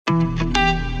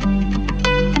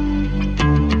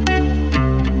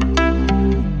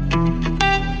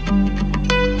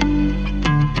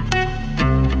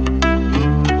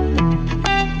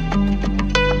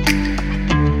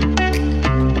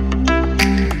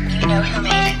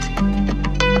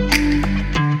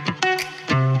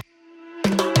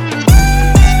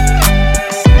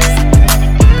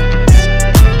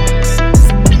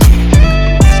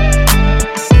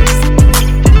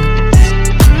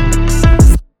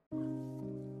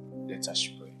Let us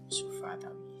pray. So,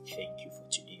 Father, we thank you for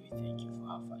today. We thank you for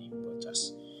how far you brought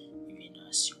us. Even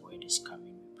as your word is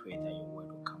coming, we pray that your word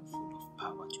will come full of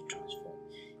power to transform.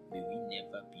 May we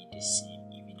never be the same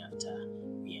even after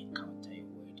we encounter your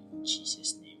word. In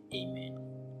Jesus' name, amen.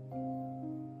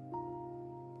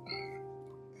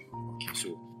 Okay, so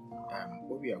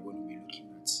what we are going to be looking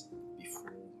at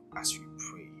before as we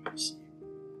pray, you see,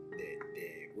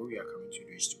 what we are coming to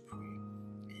do is to pray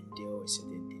and deal with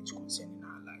certain things concerning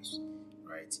our lives,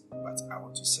 right? But I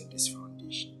want to set this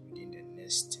foundation within the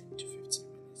next 10 to 15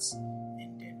 minutes,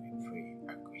 and then we pray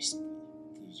aggressively.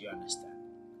 Did you understand?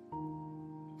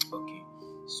 Okay,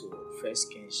 so 1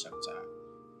 Kings chapter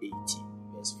 18,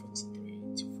 verse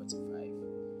 43 to 45.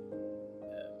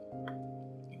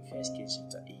 In 1 Kings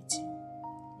chapter 18,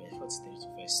 verse 43 to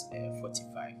verse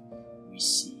 45, we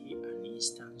see an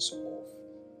instance of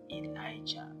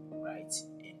Elijah, right?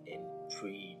 And then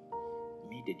praying,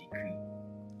 made a decree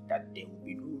that there will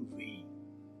be no rain,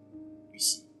 you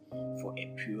see, for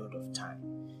a period of time.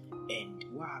 And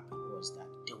what happened was that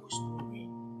there was no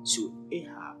rain. So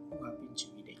Ahab, who happened to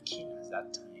be the king at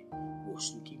that time,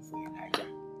 was looking for Elijah.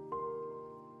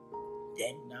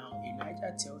 Then now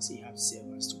Elijah tells Ahab's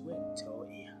servants to go and tell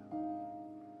Ahab,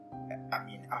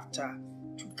 after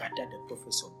to gather the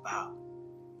prophets of Baal,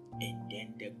 and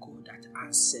then the God that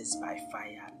answers by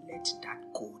fire, let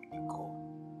that God be God.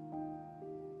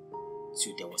 So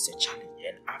there was a challenge,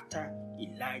 and after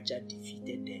Elijah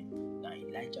defeated them, now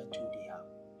Elijah told Ahab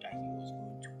that he was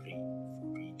going to pray for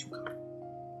rain to come.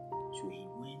 So he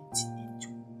went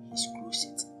into his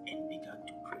closet and began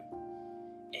to pray.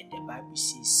 And the Bible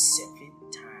says 7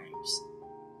 times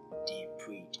they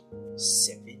prayed.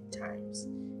 7 times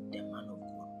the man of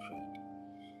God prayed.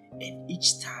 And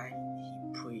each time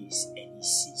he prays and he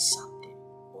sees something,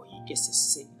 or he gets a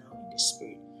signal in the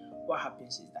spirit, what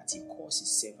happens is that he calls his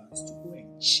servants to go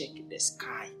and check the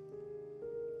sky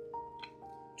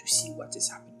to see what is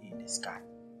happening in the sky.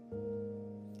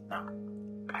 Now,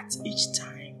 at each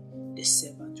time, the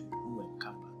servant will go and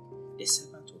come back. The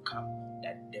servant will come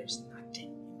that there is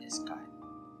nothing in the sky.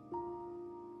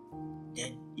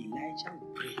 Then Elijah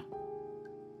will pray.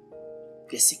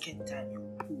 The second time he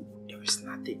will pray, there is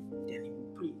nothing. Then he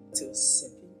will pray till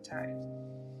 7 times.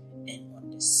 And on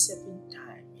the 7th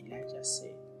time, Elijah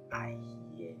said, I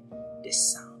hear the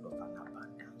sound of an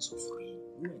abundance of rain.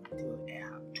 Go and tell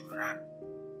Ahab to run,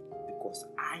 because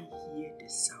I hear the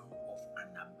sound of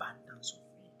an abundance of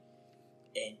rain.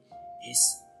 And his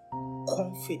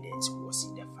confidence was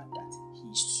in the fact that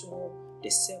he saw the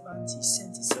servant, he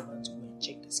sent his servant to go and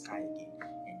check the sky again.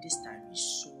 And this time he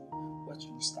saw what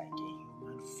looks like a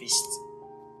human fist.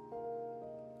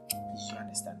 Did you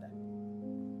understand that?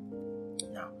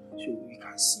 Now, so we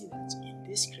can see that in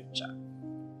this scripture,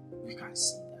 we can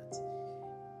see that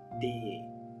there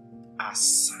are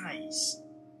signs,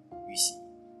 you see,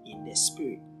 in the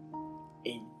spirit.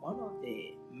 And one of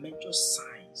the major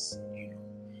signs,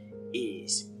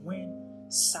 is when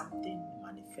something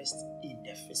manifests in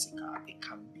the physical. It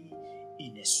can be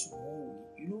in a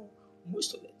small way.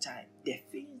 Most of the time, the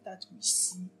things that we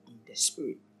see in the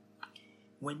spirit,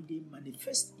 when they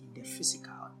manifest in the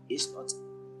physical, is not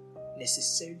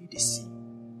necessarily the same.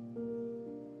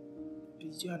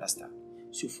 Do you understand?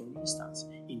 So, for instance,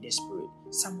 in the spirit,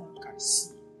 someone can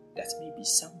see that maybe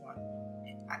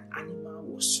an animal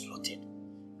was slaughtered,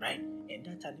 right? And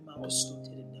that animal was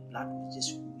slaughtered and the blood was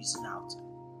just oozing out.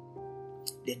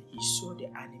 Then he saw the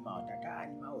animal, that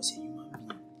animal was a human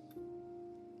being.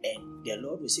 And the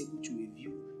Lord was able to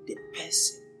reveal the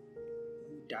person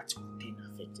who that thing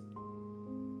affected.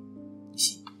 You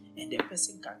see, and the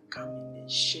person can come and then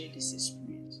share this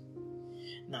experience.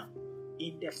 Now,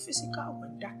 in the physical,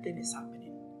 when that thing is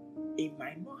happening, it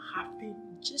might not happen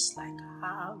just like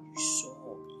how you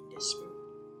saw in the spirit.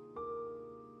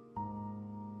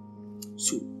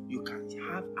 So you can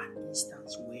have an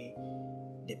instance where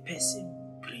the person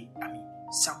will pray,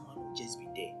 someone will just be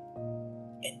there.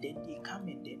 And then they come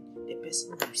and then the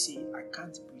person will say, I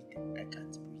can't breathe, I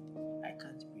can't breathe, I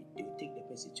can't breathe. They will take the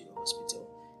person to the hospital,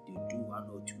 they will do 1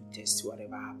 or 2 tests,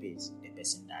 whatever happens, the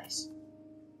person dies.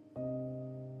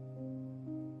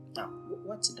 Now,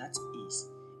 what that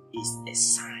is a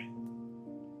sign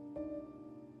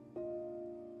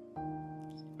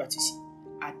But you see,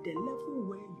 at the level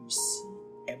where you see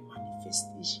a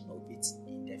manifestation of it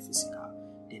in the physical,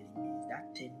 then it means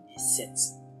that thing is set.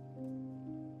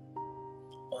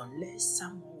 Unless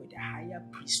someone with a higher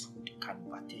priesthood can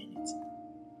overturn it.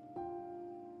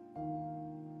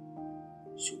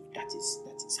 So that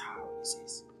is how it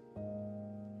is.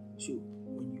 So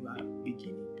when you are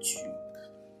beginning to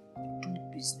do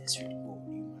business with God,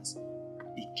 you must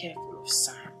be careful of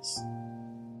signs.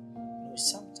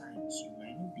 Sometimes you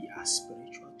might not be as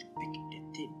spiritual to pick the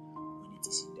thing when it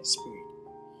is in the spirit.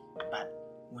 But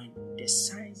when the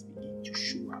signs begin to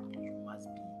show up, you must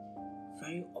be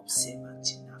very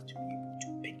observant enough to be able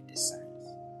to pick the signs.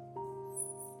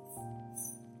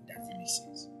 Does it make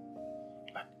sense?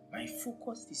 But my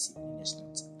focus this evening is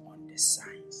not on the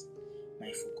signs.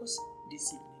 My focus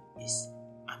this evening is,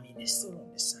 it's still on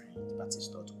the signs, but it's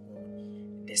not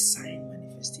on the sign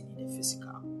manifesting in the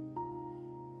physical.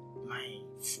 My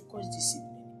focus this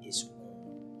evening is on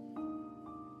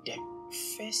the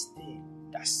first thing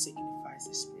that signifies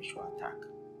the spiritual attack.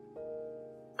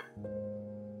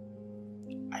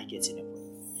 I get in a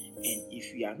point. And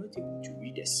if you are not able to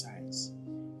read the signs,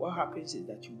 what happens is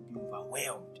that you will be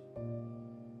overwhelmed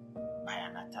by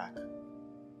an attack.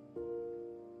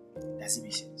 Does it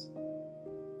make sense?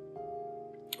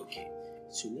 Okay,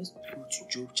 so let's go to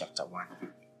Job chapter 1,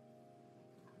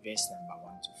 verse number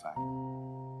 1 to 5.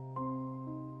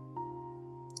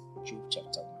 Job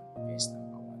chapter 1, verse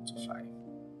number 1 to 5.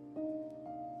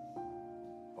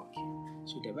 Okay,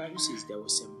 so the Bible says there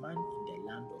was a man in the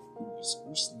land of Uz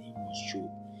whose name was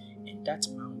Job, and that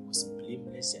man was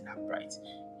blameless and upright,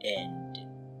 and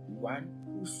one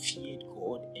who feared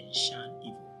God and shunned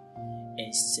evil.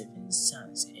 And 7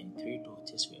 sons and 3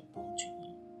 daughters were born to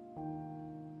him.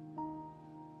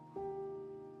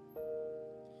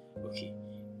 Okay.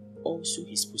 Also,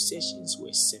 his possessions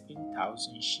were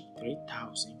 7,000 sheep,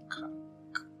 3,000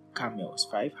 camels,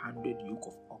 500 yoke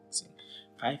of oxen,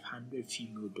 500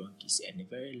 female donkeys, and a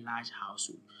very large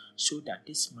household, so that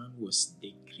this man was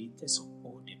the greatest of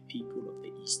all the people of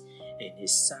the east. And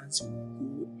his sons would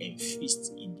go and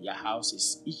feast in their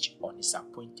houses, each on his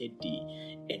appointed day,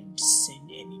 and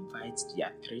send and invite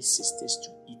their 3 sisters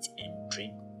to eat and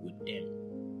drink with them.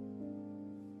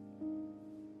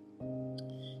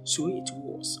 So it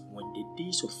was, when the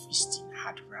days of feasting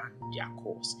had run their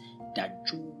course, that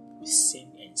Job would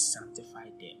send and sanctify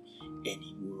them, and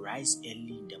he would rise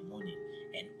early in the morning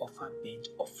and offer burnt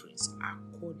offerings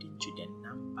according to the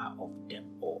number of them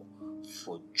all.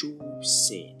 For Job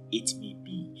said, it may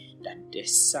be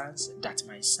that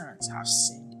my sons have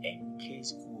sinned and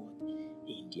cursed God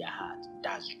in their heart,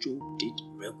 that Job did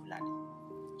regularly.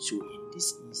 So in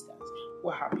this instance,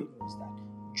 what happened was that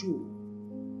Job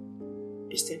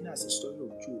is telling us the story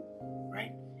of Job,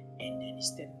 right? And then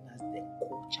he's telling us the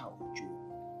culture of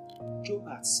Job. Job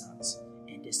had sons,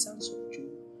 and the sons of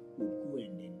Job would go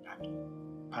and then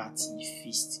party,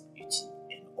 feast, eating,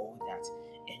 and all that.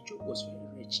 And Job was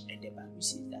very rich, and the Bible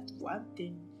says that one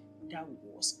thing that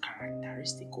was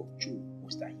characteristic of Job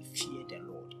was that he feared the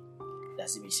Lord.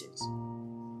 Does it make sense?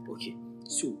 Okay,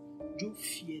 so Job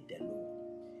feared the Lord,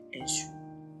 and so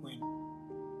when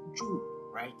Job,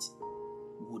 right,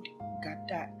 would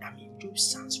gather, Job's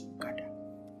sons would gather,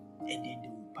 and then they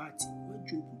would party. What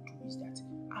Job would do is that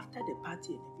after the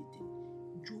party and everything,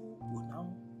 Job will now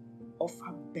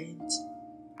offer burnt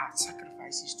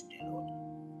sacrifices to the Lord.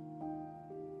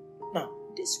 Now,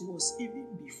 this was even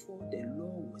before the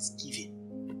law was given.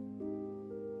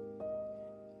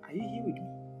 Are you here with me?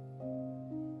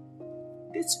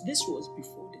 This was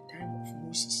before the time of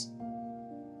Moses.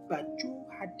 But Job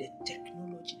had the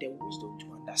technology, the wisdom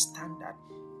to understand that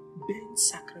burnt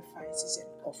sacrifices and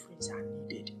offerings are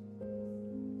needed.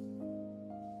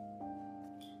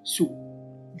 So,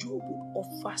 Job would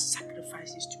offer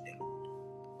sacrifices to the Lord.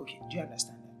 Okay, do you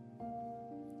understand that?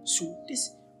 So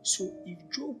if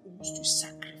Job wants to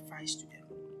sacrifice to the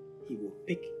Lord, he will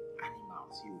pick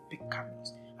animals, he will pick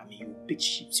camels, he will pick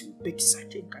sheep, he will pick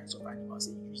certain kinds of animals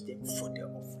and use them for the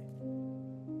offering.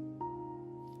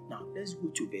 Now, let's go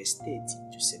to verse 13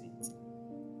 to 17.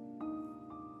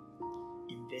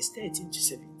 In verse 13 to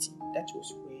 17, that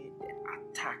was where the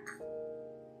attack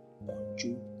on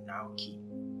Job now came.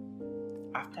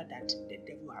 After that, the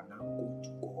devil had now gone to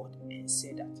God and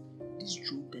said that this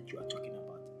Job that you are talking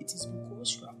about, it is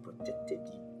because you have protected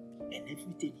him and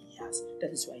everything he has.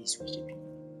 That is why he's worshiping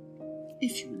you.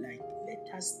 If you like,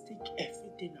 let us take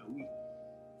everything away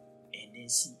and then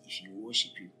see if he will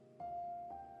worship you.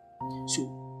 So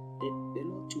the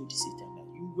Lord told Satan that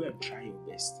you go and try your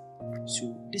best.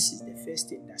 So this is the first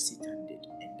thing that Satan did,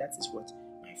 and that is what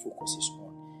my focus is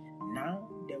on. Now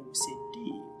there was a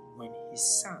day when his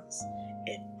sons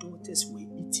and daughters were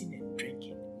eating and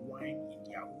drinking wine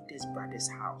in their oldest brother's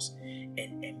house,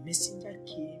 and a messenger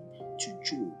came to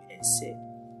Job and said,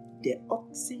 the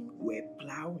oxen were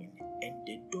plowing and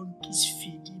the donkeys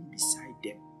feeding beside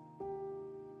them,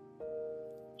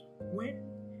 when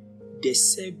the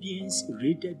Sabeans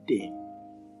raided them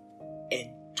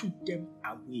and took them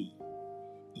away.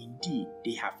 Indeed,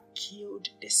 they have killed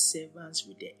the servants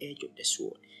with the edge of the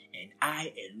sword, and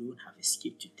I alone have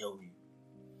escaped to tell you.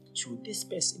 So this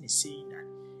person is saying that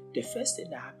the first thing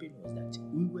that happened was that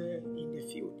we were in the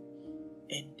field,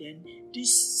 and then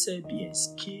these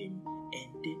Serbians came,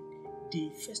 and then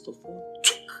they first of all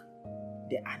took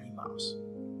the animals.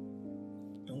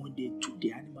 And when they took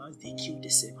the animals, they killed the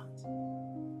servants. Do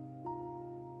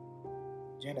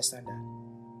you understand that?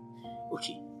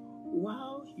 Okay.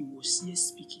 While he was here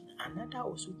speaking, another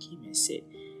also came and said,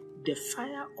 the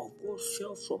fire of God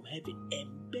fell from heaven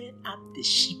and burned up the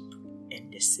sheep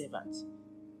and the servants.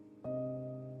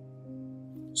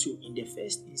 So in the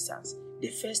first instance, the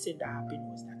first thing that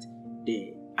happened was that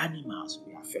the animals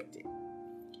were affected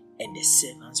and the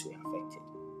servants were affected.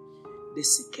 The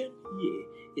second here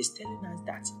is telling us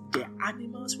that the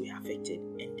animals were affected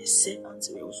and the servants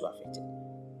were also affected.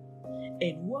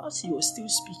 And whilst he was still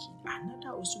speaking,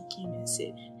 another also came and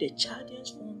said, the Chaldeans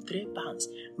formed 3 bands,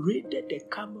 raided the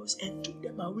camels and took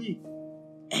them away,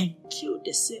 and killed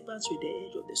the servants with the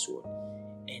edge of the sword.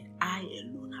 And I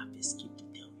alone have escaped to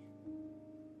tell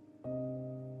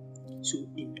you. So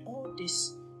in all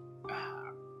these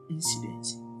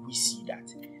incidents, we see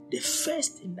that the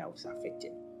first thing that was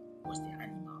affected was the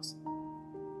animals.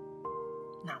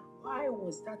 Now, why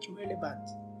was that relevant?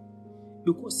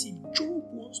 Because if Job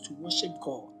wants to worship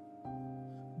God,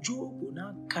 Job will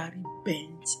now carry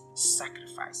burnt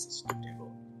sacrifices to the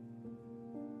Lord.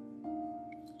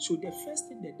 So the first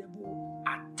thing the devil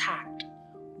attacked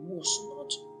was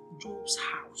not Job's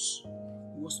house,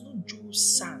 was not Job's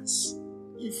sons.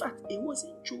 In fact, it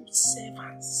wasn't Job's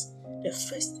servants. The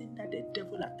first thing that the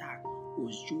devil attacked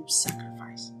was Job's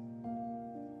sacrifice.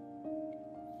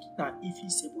 Now, if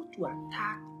he's able to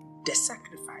attack the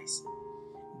sacrifice,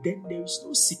 then there is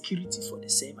no security for the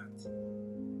servant.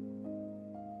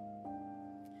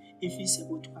 If he's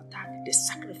able to attack the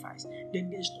sacrifice, then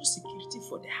there is no security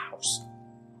for the house.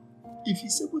 If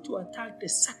he's able to attack the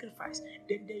sacrifice,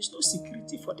 then there is no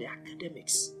security for the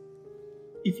academics.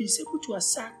 If he's able to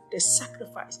attack the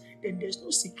sacrifice, then there is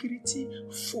no security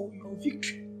for your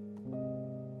victory.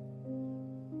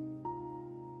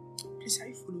 Please, are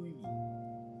you following me?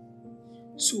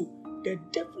 So, the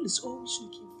devil is always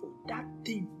looking for that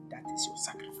thing that is your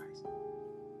sacrifice.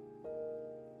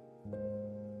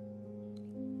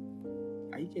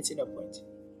 Are you getting the point?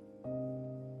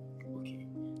 Okay.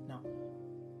 Now,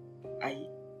 I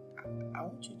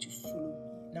want you to follow me.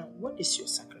 Now, what is your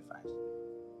sacrifice?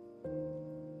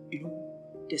 You know,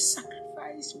 the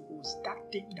sacrifice was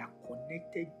that thing that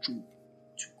connected Job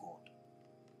to God.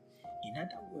 In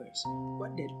other words,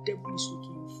 what the devil is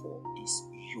looking for is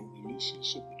your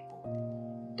relationship with God.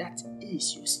 That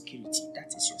is your security.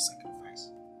 That is your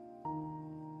sacrifice.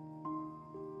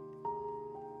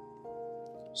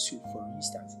 So, for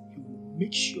instance, he will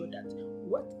make sure that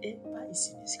whatever is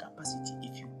in his capacity,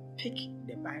 if you pick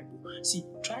the Bible, see,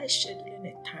 try scheduling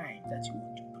a time that you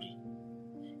want to pray.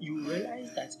 You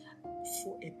realize that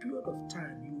for a period of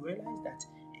time, you realize that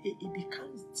it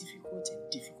becomes difficult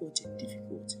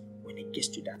when it gets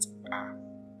to that hour.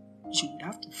 You would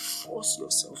have to force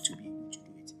yourself to be able to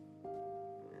do it.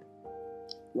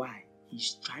 Why?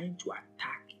 He's trying to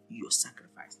attack your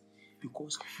sacrifice.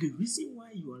 Because the reason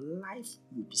why your life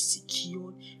will be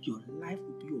secured, your life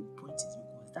will be on point, is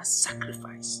because that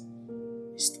sacrifice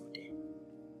is still there.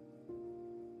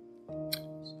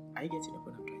 Are you getting the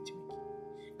point I'm trying to make?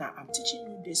 Now, I'm teaching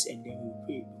you this and then we'll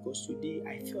pray, because today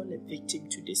I fell a victim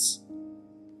to this.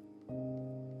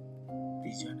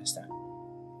 Please, you understand?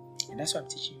 And that's why I'm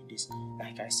teaching you this.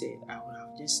 Like I said, I would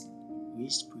have just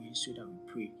raised prayer so that we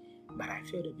pray. But I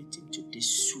fell a victim to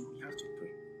this, so we have to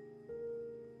pray.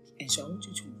 And so I want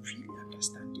you to really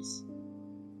understand this.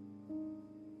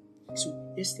 So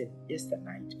yesterday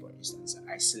night, for instance,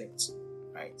 I slept,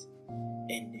 right?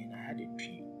 And then I had a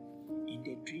dream. In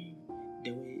the dream,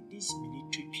 there were these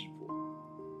military people,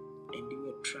 and they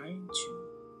were trying to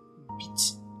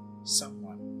beat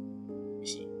someone. You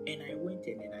see, and I went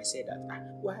in and I said that,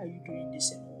 why are you doing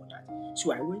this and all that?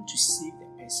 So I went to save the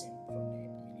person from the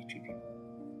military people.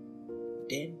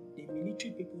 Then the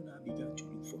military people now began to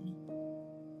look for me.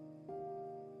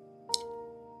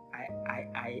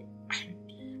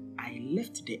 I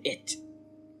left the earth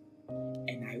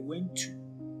and I went to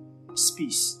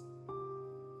space.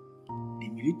 The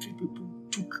military people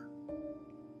took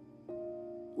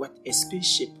a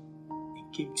spaceship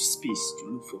and came to space to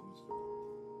look for me.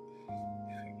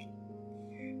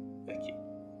 Okay.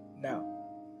 Now,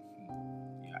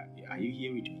 are you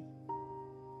here with me?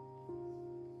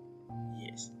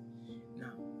 Yes.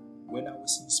 Now, when I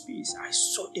was in space, I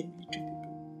saw the military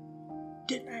people.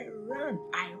 Then I ran.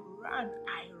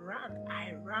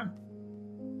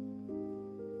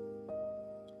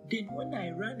 Then when I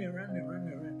ran,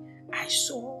 I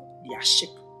saw their ship.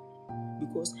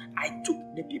 Because I took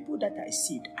the people that I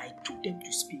saved, I took them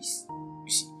to space. You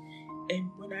see. And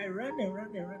when I ran,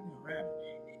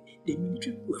 the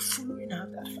military were following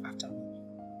after me.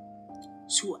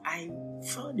 So I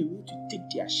found a way to take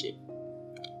their ship.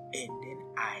 And then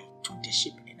I took the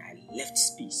ship and I left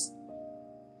space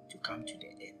to come to the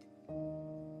earth.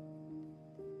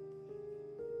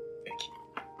 Okay.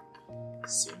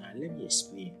 So now let me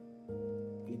explain.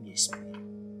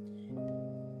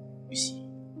 You see,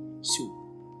 so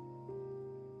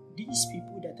these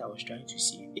people that I was trying to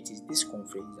see, it is this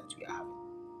conference that we are having.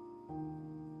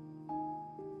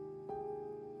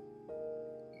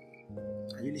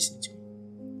 Are you listening to me?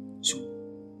 So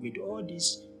with all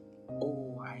this,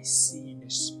 I see in the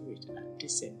spirit that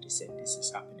this and this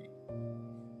is happening.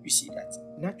 You see that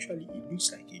naturally it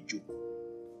looks like a joke,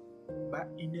 but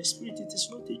in the spirit it is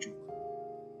not a joke.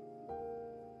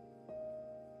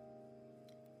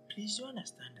 Please, you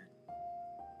understand that?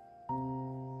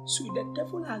 So the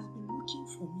devil has been looking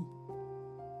for me.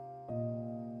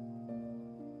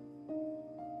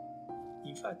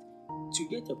 In fact, to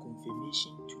get a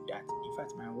confirmation to that, in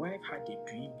fact, my wife had a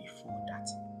dream before that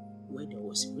where there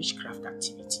was witchcraft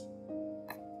activity.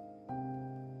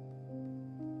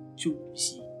 So you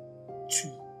see,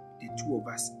 the two of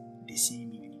us the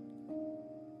same evening.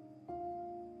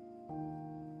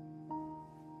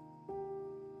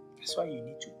 That's why you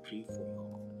need to pray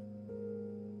for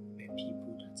the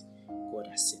people that God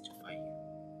has set over you.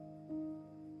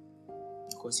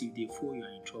 Because if they fall, you are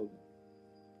in trouble.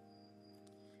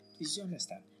 Please, you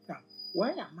understand? Now, why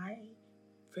am I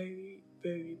very,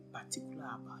 very particular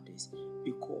about this?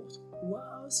 Because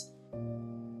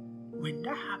when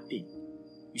that happened,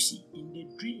 you see, in the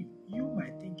dream, you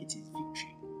might think it is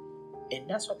victory. And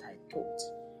that's what I thought.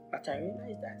 But I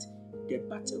realized that the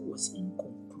battle was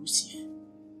inconclusive.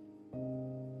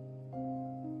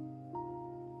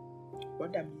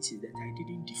 What that means is that I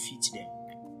didn't defeat them.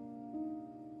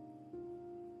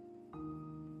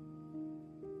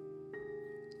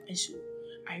 And so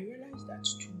I realized that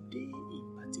today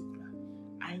in particular,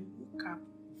 I woke up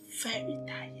very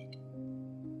tired.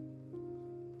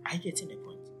 I get in the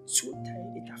point. So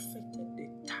tired it affected the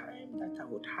time that I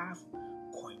would have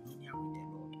koinonia with the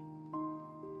Lord.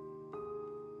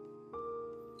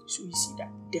 So you see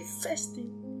that the first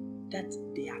thing that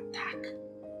the attack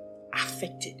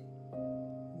affected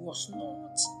was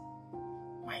not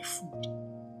my food.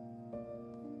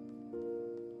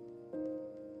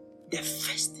 The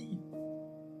first thing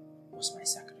was my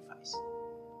sacrifice.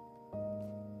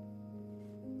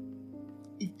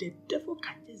 If the devil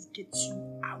can just get you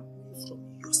away from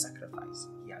your sacrifice,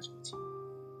 he has got you.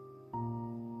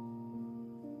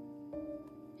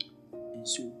 And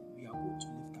so we are going to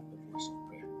lift up a voice of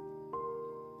prayer.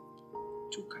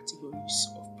 Two categories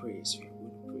of prayers we are going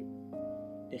to pray.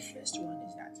 The first one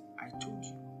is that I told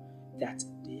you that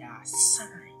there are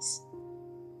signs.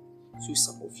 So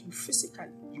some of you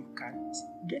physically, you can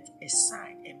get a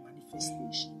sign, a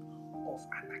manifestation of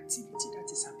an activity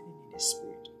that is happening in the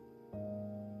spirit.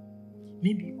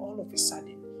 Maybe all of a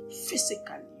sudden,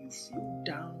 physically, you feel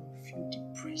down, you feel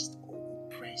depressed or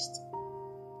oppressed.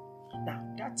 Now,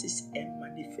 that is a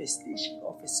manifestation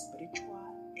of a spiritual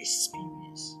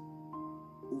experience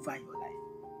over your life.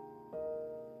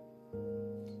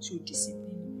 So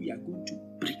discipline, we are going to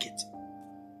break it.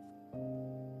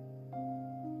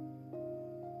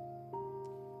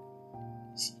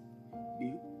 See,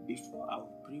 before I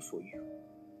will pray for you,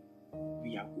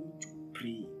 we are going to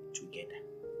pray together.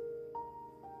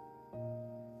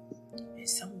 And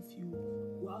some of you,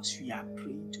 whilst we are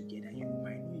praying together, you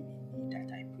might not even need that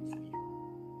I pray for you.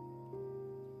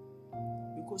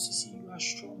 Because you see, you are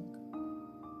strong.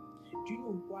 Do you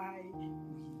know why when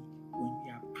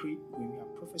we are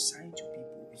prophesying to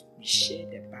people, we share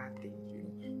the bad things,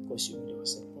 Because there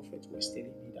was a prophet who was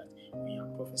telling me that when you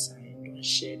are prophesying, don't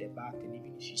share the bad thing.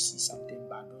 Even if you see something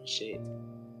bad, don't share it.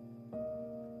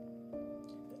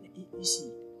 You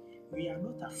see, we are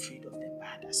not afraid of the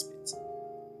bad aspect.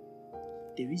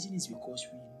 The reason is because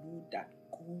we know that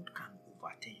God can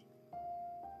overturn.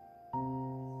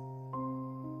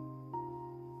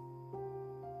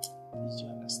 Did you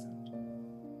understand?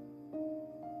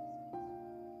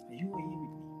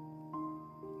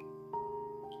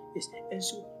 Yes, and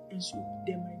so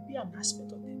there might be an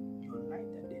aspect of your life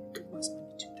that the devil has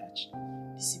managed to touch.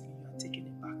 This evening you are taking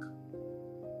it back.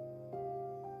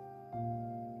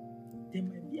 There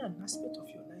might be an aspect of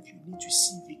your life you need to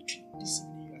see victory. This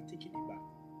evening you are taking it back.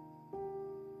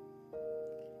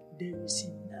 There is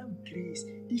enough grace.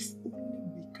 If only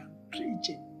we can pray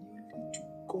genuinely to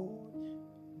God,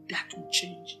 that will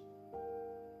change.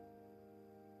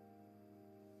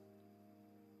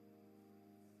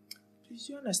 Please,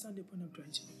 you understand the point I'm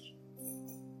trying to make?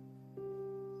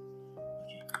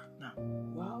 Okay. Now,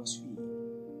 whilst we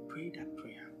pray that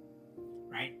prayer,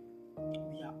 right,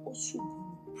 we are also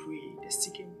going to pray the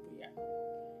second prayer.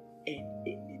 And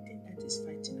anything that is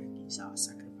fighting against our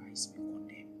sacrifice, we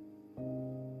condemn.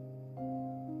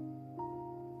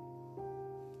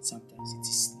 Sometimes it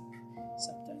is sleep,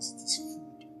 sometimes it is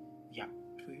food. We are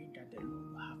praying that the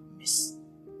Lord will have mercy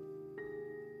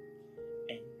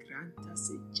and grant us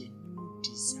a genuine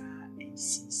desire and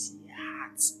sincere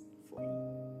heart